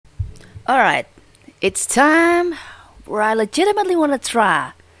Alright, it's time where I legitimately want to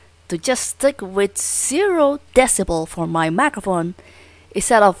try to just stick with 0 decibel for my microphone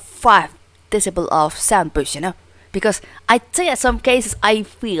instead of 5 decibel of sound boost, Because I think in some cases I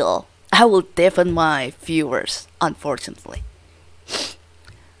feel I will deafen my viewers, unfortunately.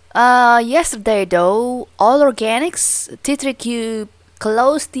 Yesterday though, All Organics T3Q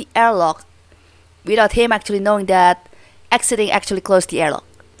closed the airlock without him actually knowing that exiting actually closed the airlock.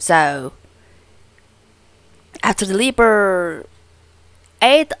 So, after the Leaper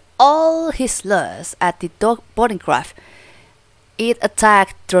ate all his lures at the boarding craft, it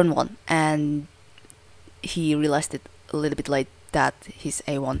attacked Drone 1 and he realized it a little bit late that his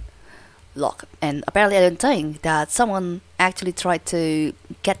A1 lock. And apparently I don't think that someone actually tried to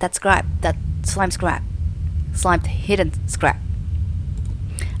get that scrap, that slimed hidden scrap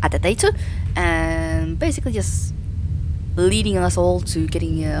at that A2 and basically just leading us all to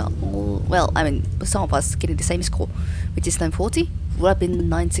getting some of us getting the same score, which is 940. Would have been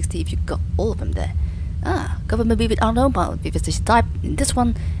 960 if you got all of them there. Government maybe with unknown bound with this type in this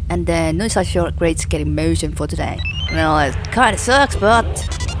one, and then no such short grades getting motion for today. Well, it kinda sucks, but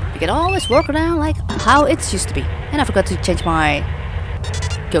we can always work around like how it used to be. And I forgot to change my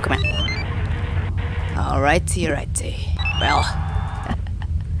kill command. Alrighty. Well,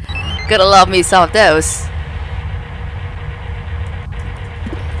 gotta love me some of those.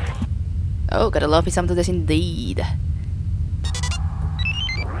 Oh, gotta love me some of this indeed.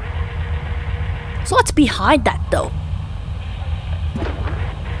 So what's behind that though?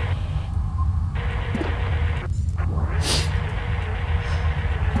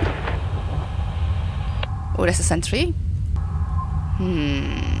 Oh, that's a sentry.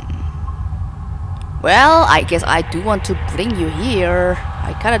 Well, I guess I do want to bring you here.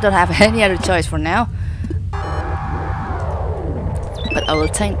 I kinda don't have any other choice for now. But I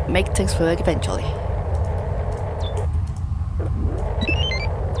will make things work eventually.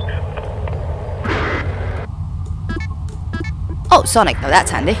 Oh, Sonic, now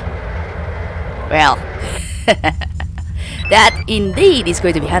that's handy. Well, that indeed is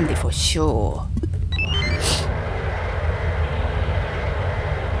going to be handy for sure.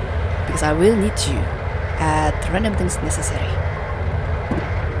 Because I will need you at random things necessary.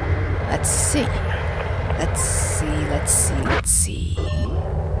 Let's see.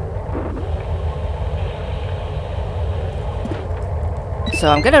 So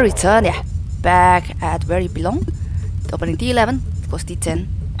I'm gonna return, back at where you belong. Opening D11, close D10.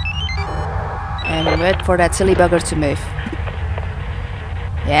 And wait for that silly bugger to move.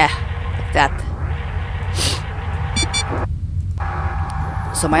 Yeah, like that.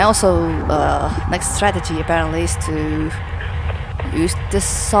 So my next strategy apparently is to use the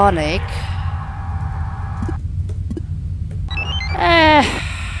Sonic.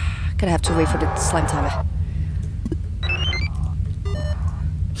 Gonna have to wait for the slime timer.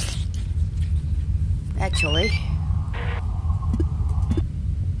 Actually,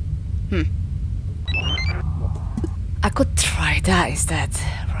 I could try that instead,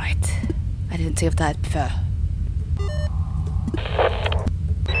 right? I didn't think of that before.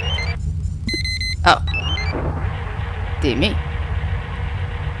 Oh, dear me.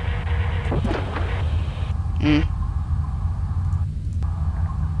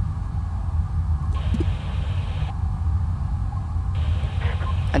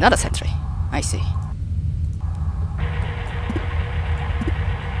 Another sentry. I see.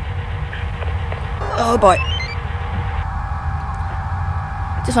 Oh boy.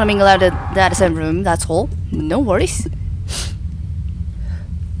 Just want to mingle out the same room, that's all. No worries.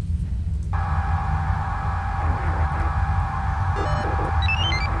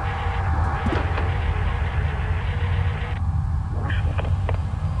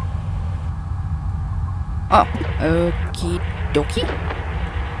 Oh, okie dokie.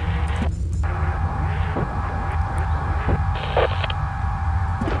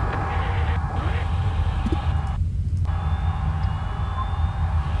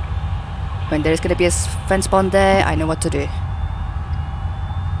 When there's gonna be a fence spawn there, I know what to do.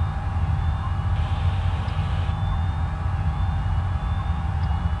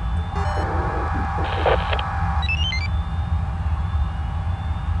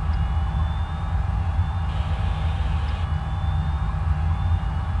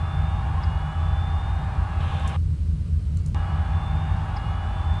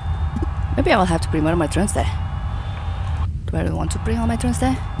 Maybe I will have to bring one of my drones there. Do I really want to bring all my drones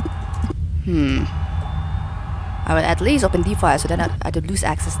there? I will at least open D5 so then I don't lose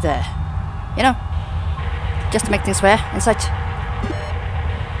access there. You know? Just to make things fair and such.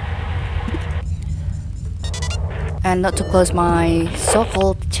 and not to close my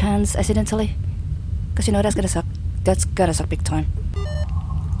so-called chance accidentally, because you know that's gonna suck. That's gonna suck big time.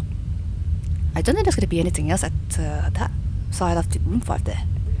 I don't think there's gonna be anything else at that side of the room 5 there.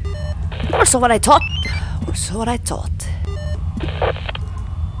 Or so what I thought. Or so what I thought.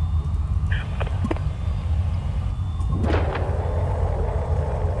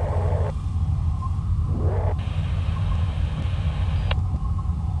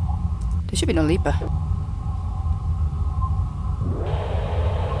 There should be no leaper.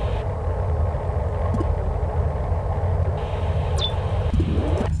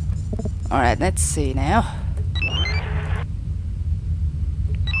 Alright, let's see now.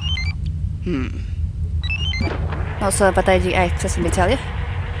 Not so strategic access, let me tell you.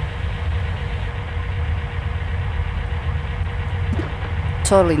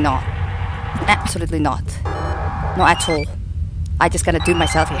 Totally not. Absolutely not. Not at all. I just gotta do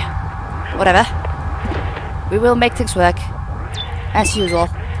myself here. Whatever. We will make things work. As usual.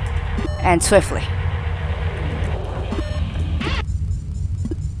 And swiftly.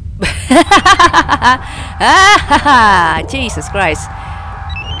 Jesus Christ.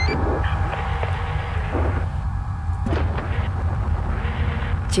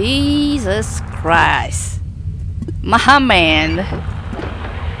 Jesus Christ. My man.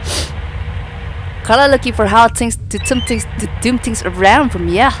 Kinda looking for how things to doom things around from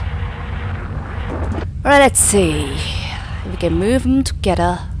here. Alright, let's see. We can move them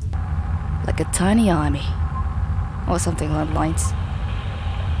together like a tiny army. Or something along the lines.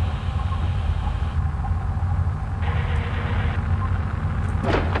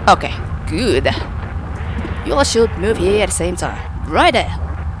 Okay, good. You all should move here at the same time. Right there.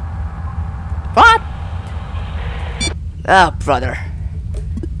 What? Oh, brother.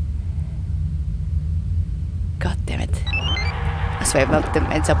 God damn it. I swear one of them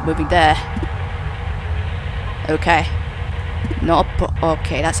ends up moving there. Okay. No,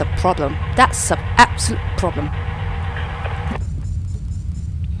 okay, that's a problem. That's an absolute problem.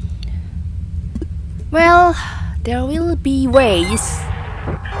 Well, there will be ways.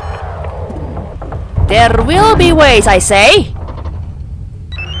 There will be ways, I say.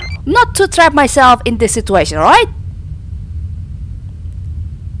 Not to trap myself in this situation, alright?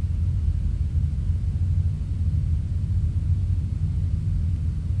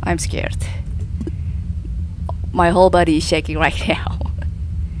 I'm scared. My whole body is shaking right now.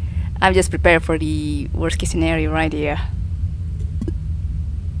 I'm just prepared for the worst case scenario right here.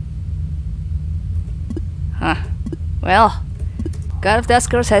 Huh. Well, God of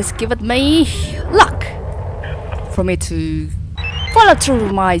Duskers has given me luck for me to follow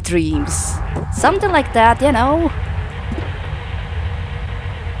through my dreams. Something like that, you know.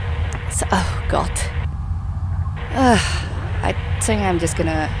 So, oh God. I think I'm just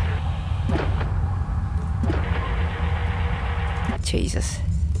gonna... Jesus.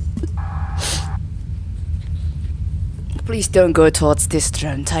 Please don't go towards this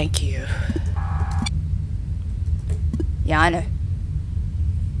drone, thank you. Yeah, I know.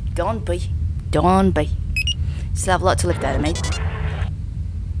 Don't be. Don't be. Still have a lot to look at, mate.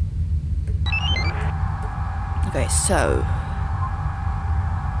 Okay, so...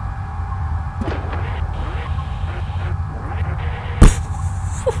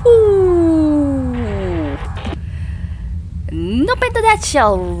 Nope into that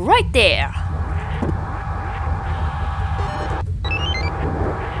shell right there.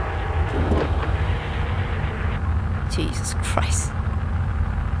 Jesus Christ.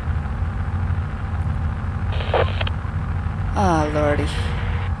 Oh lordy.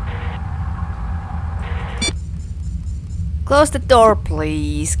 Close the door,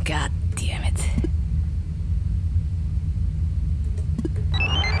 please. God damn it.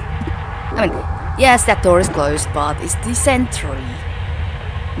 I mean, yes, that door is closed, but it's the sentry.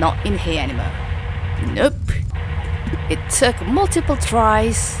 Not in here anymore. Nope. It took multiple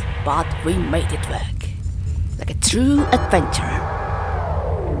tries, but we made it work. Like a true adventurer.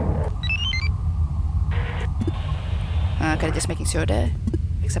 Okay, just making sure there.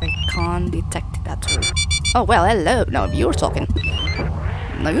 Except I can't detect that too. Oh, well, hello. No, you're talking.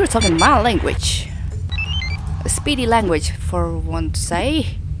 No, you're talking my language. A speedy language, for one to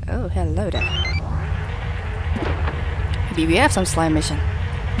say. Oh, hello there. Maybe we have some slime mission.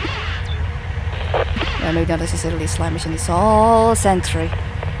 No, maybe not necessarily slime mission. It's all sentry.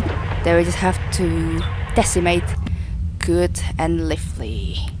 There we just have to decimate good and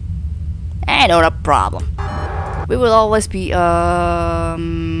lively. And not a problem. We will always be, I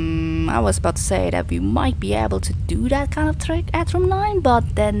was about to say that we might be able to do that kind of trick at room 9,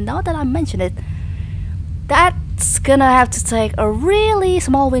 but then now that I mention it, that's gonna have to take a really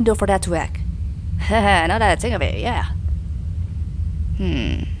small window for that to work. Now that I think of it, yeah.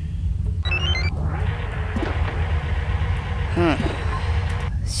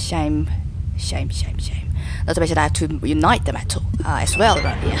 Shame. Not to mention I have to unite them as well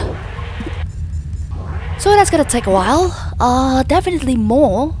around here. So that's gonna take a while. Definitely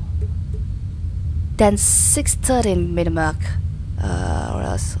more than 6:13 minute mark. Or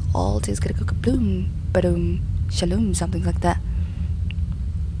else all things gonna go kabloom, badoom, shalom, something like that.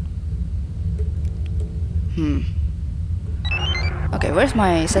 Okay, where's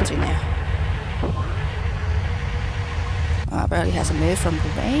my sentry now? Apparently has a move from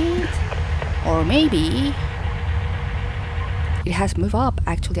grenade. Or maybe it has moved up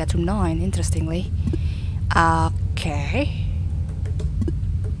actually at room 9, interestingly. Okay.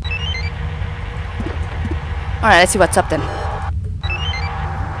 Alright, let's see what's up then.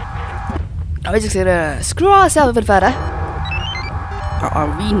 Are we just gonna screw ourselves even further? Or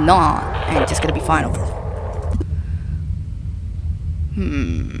are we not? And just gonna be fine overall?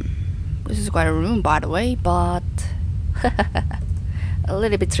 This is quite a room, by the way, but a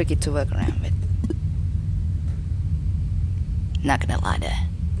little bit tricky to work around with. Not gonna lie there.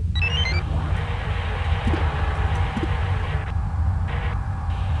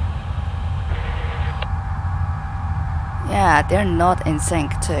 Yeah, they're not in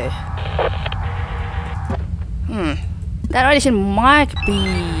sync too. That relation might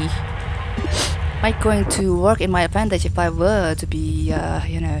going to work in my advantage if I were to be,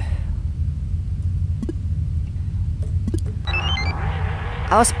 you know.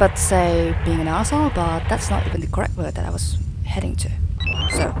 I was about to say being an asshole, but that's not even the correct word that I was heading to.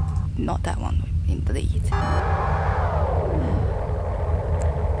 So, not that one, indeed.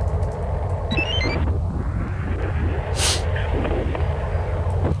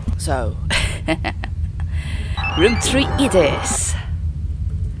 So, room 3 it is.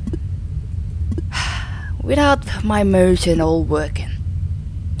 Without my motion all working,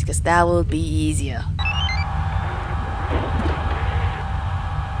 because that will be easier.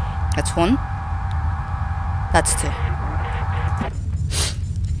 That's 1. That's 2.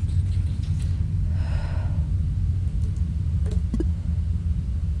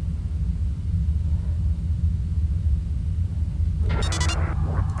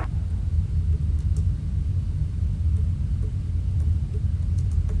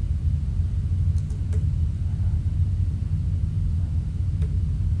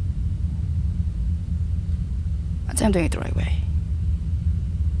 I'm doing it the right way.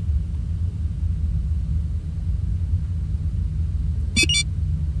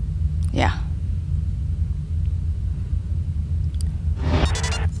 Yeah.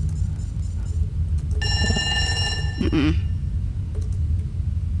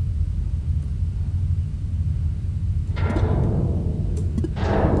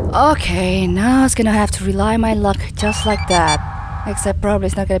 Okay, now it's gonna have to rely on my luck just like that. Except probably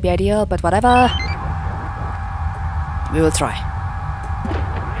it's not gonna be ideal, but whatever. We will try.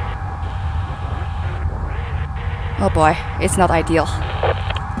 Oh boy, it's not ideal.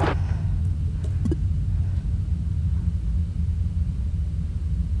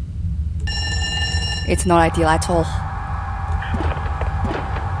 It's not ideal at all.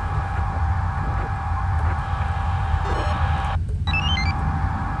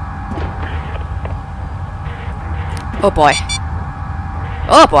 Oh boy.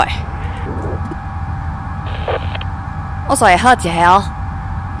 Oh boy. Also, I heard you, Hal.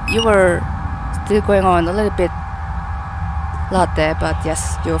 You were still going on a little bit loud there, but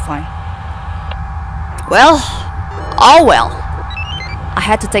yes, you were fine. Well, oh well. I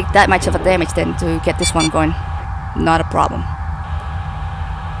had to take that much of a damage then to get this one going. Not a problem.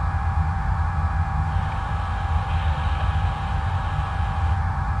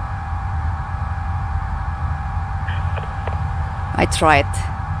 I tried.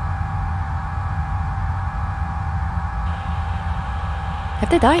 Have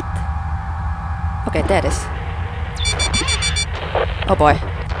they died? Okay, there it is. Oh boy.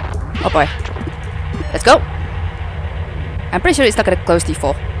 Oh boy. Let's go. I'm pretty sure it's not gonna close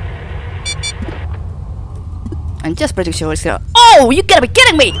D4. I'm just pretty sure it's gonna... Oh! You gotta be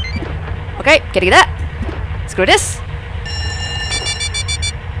kidding me! Okay, getting that. Screw this.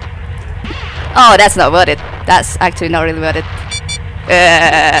 Oh, that's not worth it. That's actually not really worth it.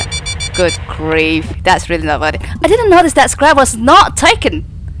 Good grief. That's really not worth it. I didn't notice that scrap was not taken.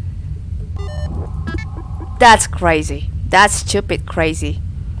 That's crazy. That's stupid crazy.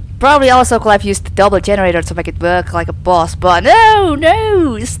 Probably also could have used the double generator to make it work like a boss, but no!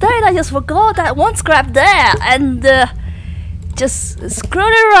 Instead I just forgot that one scrap there and just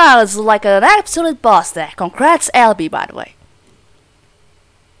screwed around like an absolute boss there. Congrats LB, by the way.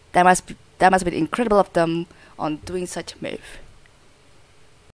 That must that must be incredible of them on doing such a move.